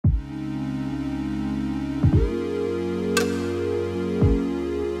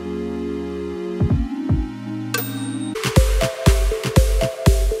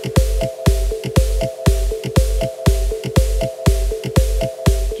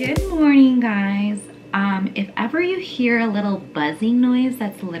morning, guys. If ever you hear a little buzzing noise,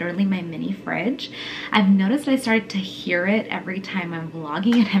 that's literally my mini fridge. I've noticed I started to hear it every time I'm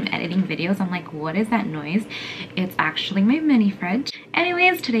vlogging and I'm editing videos. I'm like, what is that noise? It's actually my mini fridge.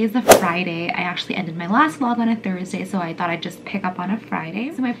 Anyways, today's a Friday. I actually ended my last vlog on a Thursday, so I thought I'd just pick up on a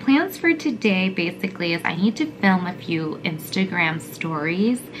Friday. So my plans for today basically is I need to film a few Instagram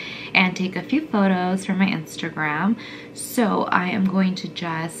stories and take a few photos for my Instagram. So I am going to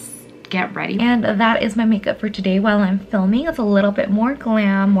just get ready, and that is my makeup for today while I'm filming. It's a little bit more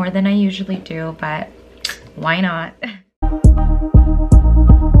glam, more than I usually do, but why not?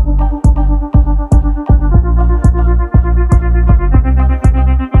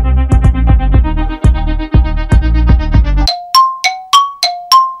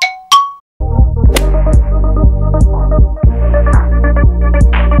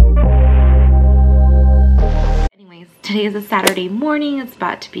 Today is a Saturday morning. It's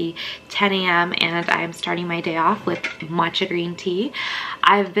about to be 10 a.m. and I'm starting my day off with matcha green tea.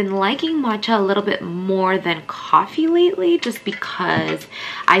 I've been liking matcha a little bit more than coffee lately, just because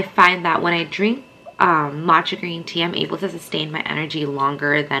I find that when I drink matcha green tea, I'm able to sustain my energy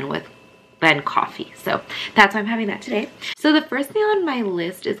longer than coffee. So that's why I'm having that today. So the first thing on my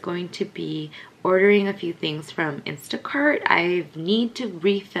list is going to be ordering a few things from Instacart. I need to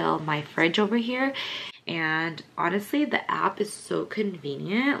refill my fridge over here. And honestly, the app is so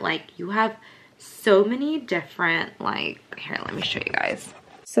convenient. Like, you have so many different, here, let me show you guys.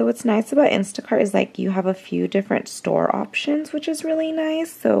 So what's nice about Instacart is you have a few different store options, which is really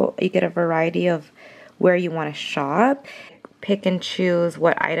nice. So you get a variety of where you want to shop. Pick and choose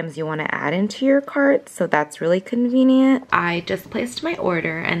what items you want to add into your cart, so that's really convenient. I just placed my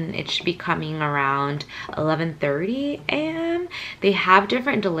order and it should be coming around 11:30 a.m. They have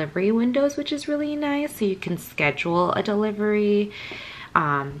different delivery windows, which is really nice, so you can schedule a delivery.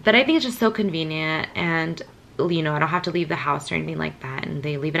 But I think it's just so convenient, and you know, I don't have to leave the house or anything like that, and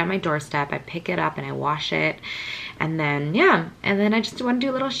they leave it at my doorstep. I pick it up and I wash it, and then yeah, and then I just want to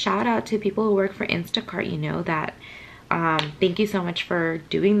do a little shout out to people who work for Instacart. You know that thank you so much for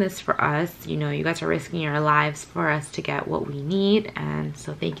doing this for us. You know, you guys are risking your lives for us to get what we need, and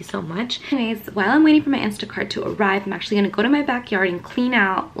so thank you so much. Anyways, while I'm waiting for my Instacart to arrive, I'm actually gonna go to my backyard and clean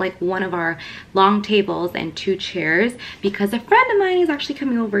out one of our long tables and 2 chairs, because a friend of mine is actually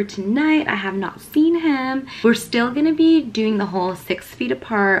coming over tonight. I have not seen him. We're still gonna be doing the whole 6 feet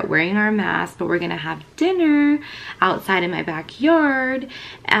apart, wearing our masks, but we're gonna have dinner outside in my backyard,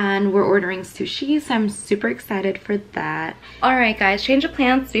 and we're ordering sushi, so I'm super excited for that. Alright guys, change of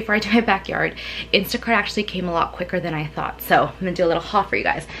plans before I do my backyard. Instacart actually came a lot quicker than I thought, so I'm gonna do a little haul for you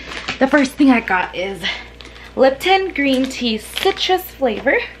guys. The first thing I got is Lipton green tea citrus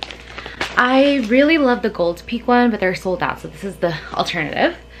flavor. I really love the Gold Peak one, but they're sold out, so this is the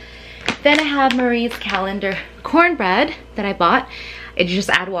alternative. Then I have Marie's Calendar cornbread that I bought. You just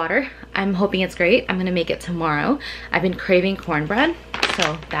add water. I'm hoping it's great. I'm gonna make it tomorrow. I've been craving cornbread,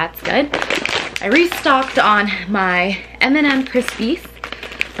 so that's good. I restocked on my M&M Crispies,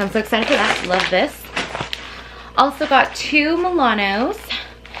 so I'm so excited for that. Love this. Also got 2 Milanos.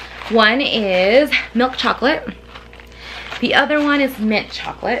 One is milk chocolate. The other one is mint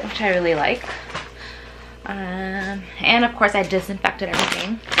chocolate, which I really like. And of course I disinfected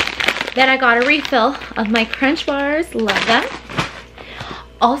everything. Then I got a refill of my Crunch Bars. Love them.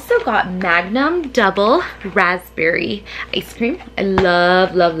 Also got Magnum Double Raspberry Ice Cream. I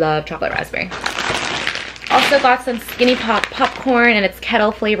love, love, love chocolate raspberry. Also got some Skinny Pop popcorn, and it's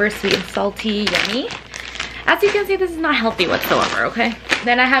kettle flavor, sweet and salty, yummy. As you can see, this is not healthy whatsoever, okay?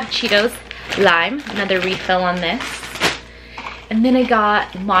 Then I have Cheetos Lime, another refill on this. And then I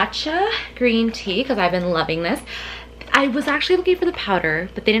got matcha green tea, because I've been loving this. I was actually looking for the powder,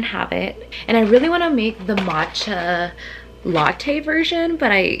 but they didn't have it. And I really want to make the matcha latte version,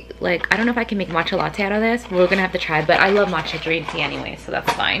 but I don't know if I can make matcha latte out of this. We're gonna have to try, but I love matcha green tea anyway, so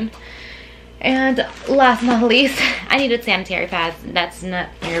that's fine. And last but not least, I needed sanitary pads. That's not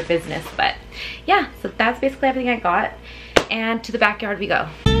your business, but yeah, so that's basically everything I got. And to the backyard we go.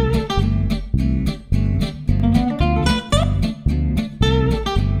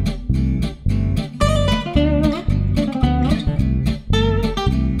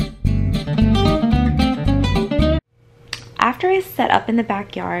 After I set up in the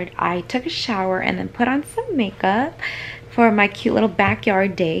backyard, I took a shower and then put on some makeup for my cute little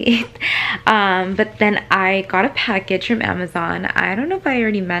backyard date. But then I got a package from Amazon. I don't know if I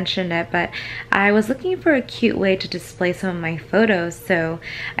already mentioned it, but I was looking for a cute way to display some of my photos. So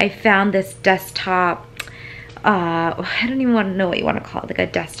I found this desktop, I don't even want to know what you want to call it, like a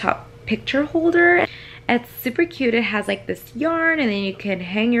desktop picture holder. It's super cute. It has like this yarn, and then you can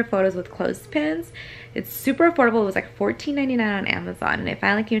hang your photos with clothespins. It's super affordable. It was like $14.99 on Amazon, and it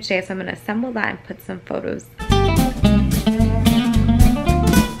finally came today, so I'm gonna assemble that and put some photos.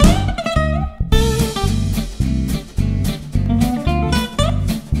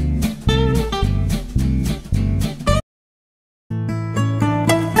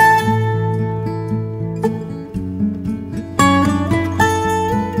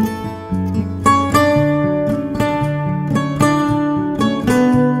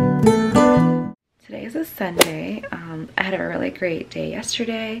 Sunday. I had a really great day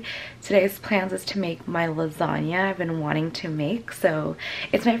yesterday. Today's plans is to make my lasagna I've been wanting to make. So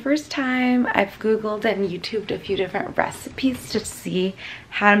it's my first time. I've Googled and YouTubed a few different recipes to see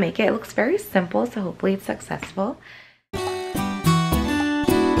how to make it. It looks very simple, so hopefully it's successful.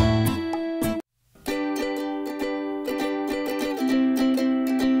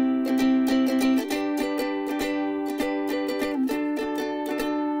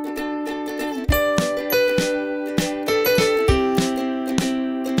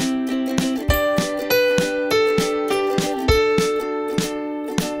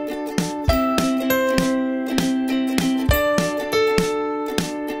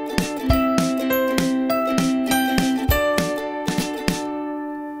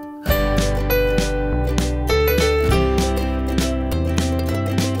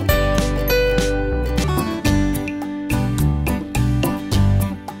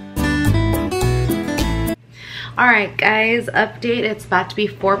 Alright guys, update. It's about to be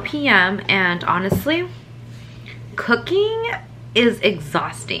 4 p.m. and honestly, cooking is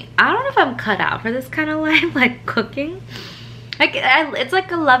exhausting. I don't know if I'm cut out for this kind of life, like cooking. Like it's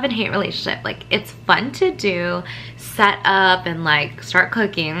like a love and hate relationship. Like it's fun to do, set up and like start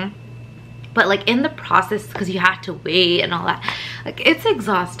cooking, but like in the process, because you have to wait and all that, like it's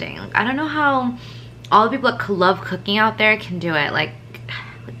exhausting. Like, I don't know how all the people that love cooking out there can do it. Like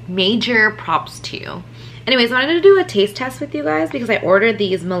major props to you. Anyways, I wanted to do a taste test with you guys because I ordered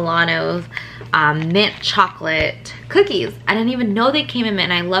these Milano's mint chocolate cookies. I didn't even know they came in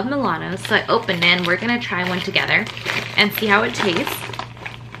mint, and I love Milano's, so I opened it and we're gonna try one together and see how it tastes.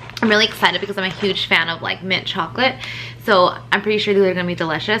 I'm really excited because I'm a huge fan of like mint chocolate, so I'm pretty sure these are gonna be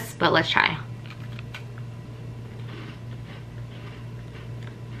delicious, but let's try.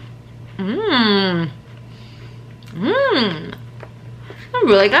 They're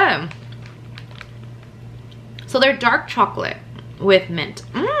really good. So they're dark chocolate with mint.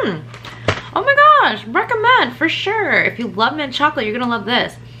 Oh my gosh, recommend for sure. If you love mint chocolate, you're gonna love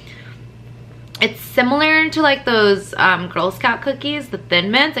this. It's similar to like those Girl Scout cookies, the Thin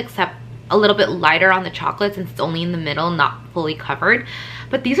Mints, except a little bit lighter on the chocolate since it's only in the middle, not fully covered.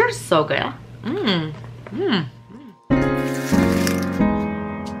 But these are so good.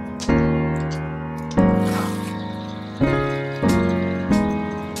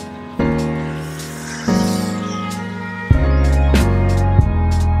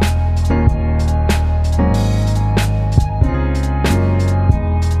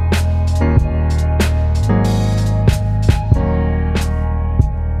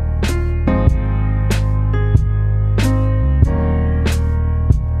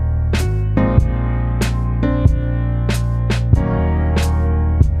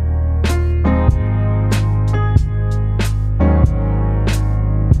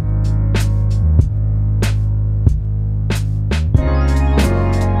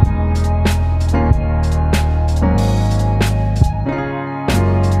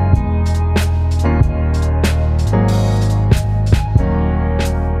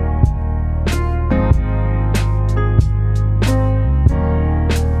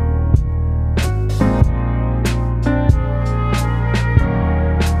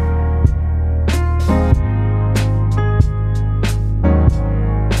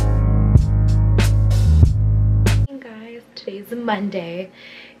 Monday.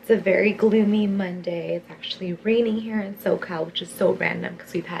 It's a very gloomy Monday. It's actually raining here in SoCal, which is so random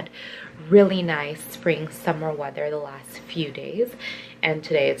because we've had really nice spring summer weather the last few days, and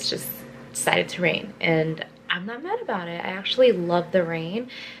today it's just decided to rain, and I'm not mad about it. I actually love the rain.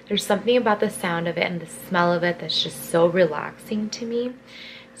 There's something about the sound of it and the smell of it that's just so relaxing to me.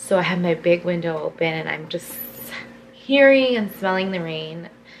 So I have my big window open and I'm just hearing and smelling the rain.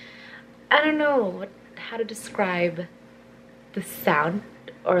 I don't know how to describe the sound,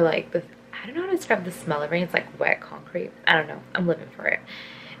 or like the, I don't know how to describe the smell of rain. It's like wet concrete. I don't know. I'm living for it.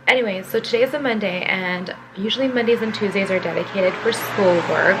 Anyway, so today is a Monday, and usually Mondays and Tuesdays are dedicated for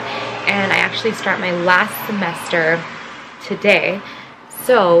schoolwork, and I actually start my last semester today,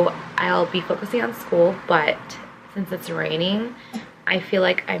 so I'll be focusing on school, but since it's raining, I feel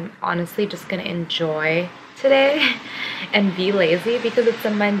like I'm honestly just gonna enjoy today and be lazy because it's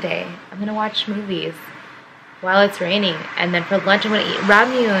a Monday. I'm gonna watch movies while it's raining, and then for lunch I'm gonna eat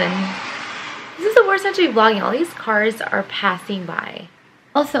ramyun. This is the worst time to be vlogging. All these cars are passing by.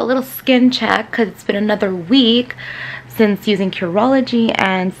 Also, a little skin check because it's been another week since using Curology,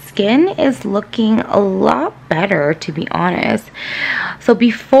 and skin is looking a lot better, to be honest. So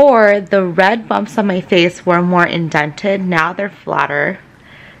before, the red bumps on my face were more indented. Now they're flatter.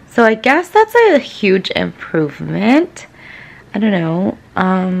 So I guess that's a huge improvement. I don't know.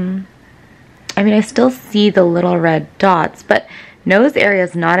 I mean, I still see the little red dots, but nose area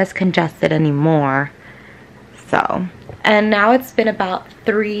is not as congested anymore. So, and now it's been about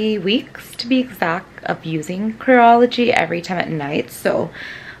 3 weeks to be exact of using Curology every time at night. So,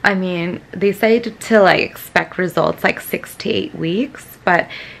 I mean, they say to like expect results like 6 to 8 weeks, but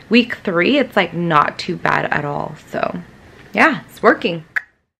week 3 it's like not too bad at all. So, yeah, it's working.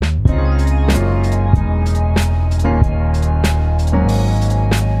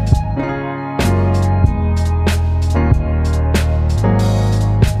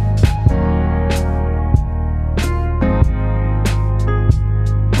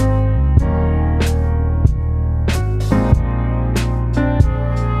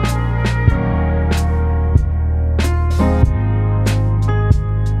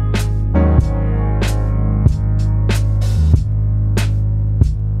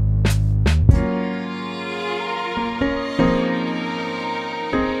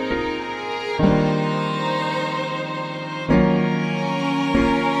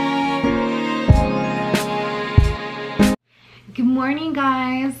 Good morning,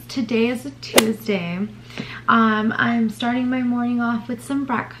 guys. Today is a Tuesday. I'm starting my morning off with some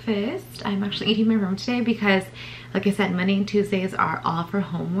breakfast. I'm actually eating in my room today because, like I said, Monday and Tuesdays are all for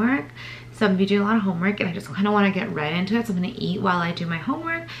homework. So I'm gonna be doing a lot of homework and I just kind of want to get right into it. So I'm gonna eat while I do my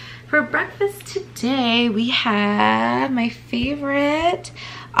homework. For breakfast today, we have my favorite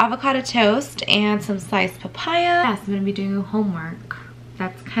avocado toast and some sliced papaya. Yes, I'm gonna be doing homework.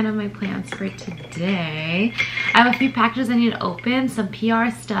 That's kind of my plans for today. I have a few packages I need to open, some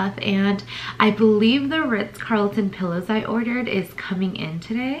PR stuff, and I believe the Ritz-Carlton pillows I ordered is coming in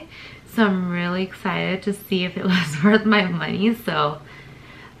today. So I'm really excited to see if it was worth my money. So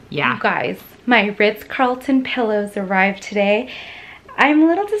yeah. You guys, my Ritz-Carlton pillows arrived today. I'm a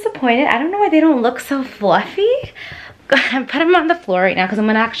little disappointed. I don't know why they don't look so fluffy. I put them on the floor right now because I'm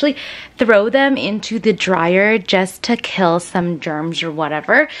gonna actually throw them into the dryer just to kill some germs or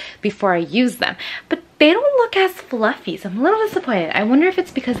whatever before I use them. But they don't look as fluffy, so I'm a little disappointed. I wonder if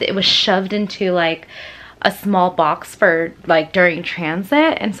it's because it was shoved into like a small box for like during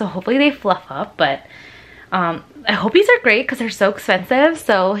transit, and so hopefully they fluff up. But I hope these are great because they're so expensive.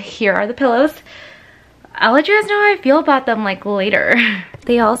 So here are the pillows. I'll let you guys know how I feel about them like later.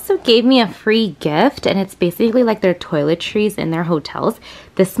 They also gave me a free gift, and it's basically like their toiletries in their hotels.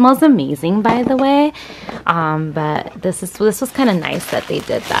 This smells amazing, by the way. But this was kind of nice that they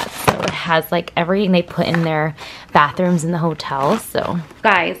did that. So it has like everything they put in their bathrooms in the hotel. So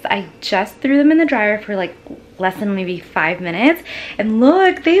guys, I just threw them in the dryer for like less than maybe 5 minutes, and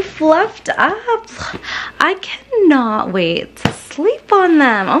look, they fluffed up. I cannot wait to sleep on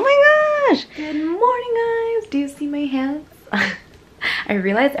them. Oh my gosh. Good morning, guys. Do you see my hands? I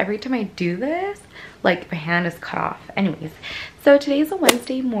realize every time I do this, like my hand is cut off. Anyways, so today's a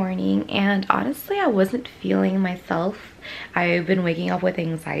Wednesday morning, and honestly I wasn't feeling myself. I've been waking up with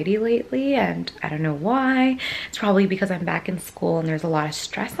anxiety lately, and I don't know why. It's probably because I'm back in school and there's a lot of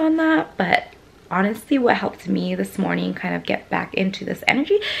stress on that. But honestly, what helped me this morning kind of get back into this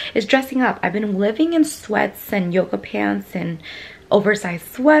energy is dressing up. I've been living in sweats and yoga pants and oversized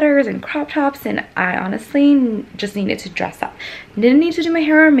sweaters and crop tops, and I honestly just needed to dress up. Didn't need to do my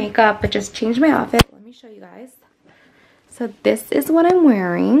hair or makeup, but just change my outfit. Let me show you guys. So this is what I'm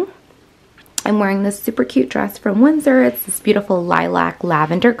wearing. I'm wearing this super cute dress from Windsor. It's this beautiful lilac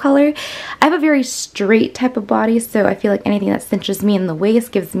lavender color. I have a very straight type of body, so I feel like anything that cinches me in the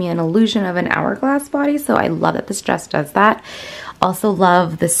waist gives me an illusion of an hourglass body, so I love that this dress does that. Also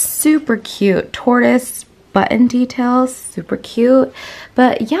love the super cute tortoise button details, super cute.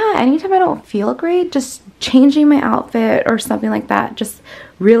 But yeah, anytime I don't feel great, just changing my outfit or something like that just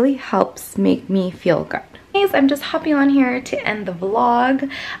really helps make me feel good. Guys, I'm just hopping on here to end the vlog.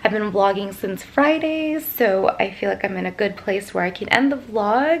 I've been vlogging since Fridays, so I feel like I'm in a good place where I can end the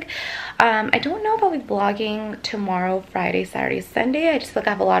vlog. I don't know if I'll be vlogging tomorrow, Friday, Saturday, Sunday. I just feel like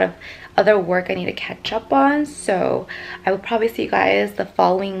I have a lot of other work I need to catch up on, so I will probably see you guys the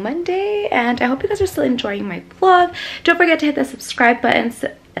following Monday, and I hope you guys are still enjoying my vlog. Don't forget to hit the subscribe button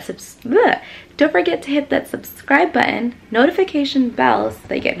don't forget to hit that subscribe button, notification bell, so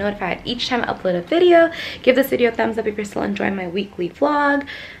that you get notified each time I upload a video. Give this video a thumbs up if you're still enjoying my weekly vlog.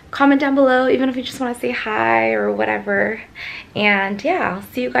 Comment down below even if you just want to say hi or whatever. And yeah, I'll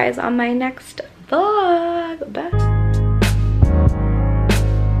see you guys on my next vlog. Bye.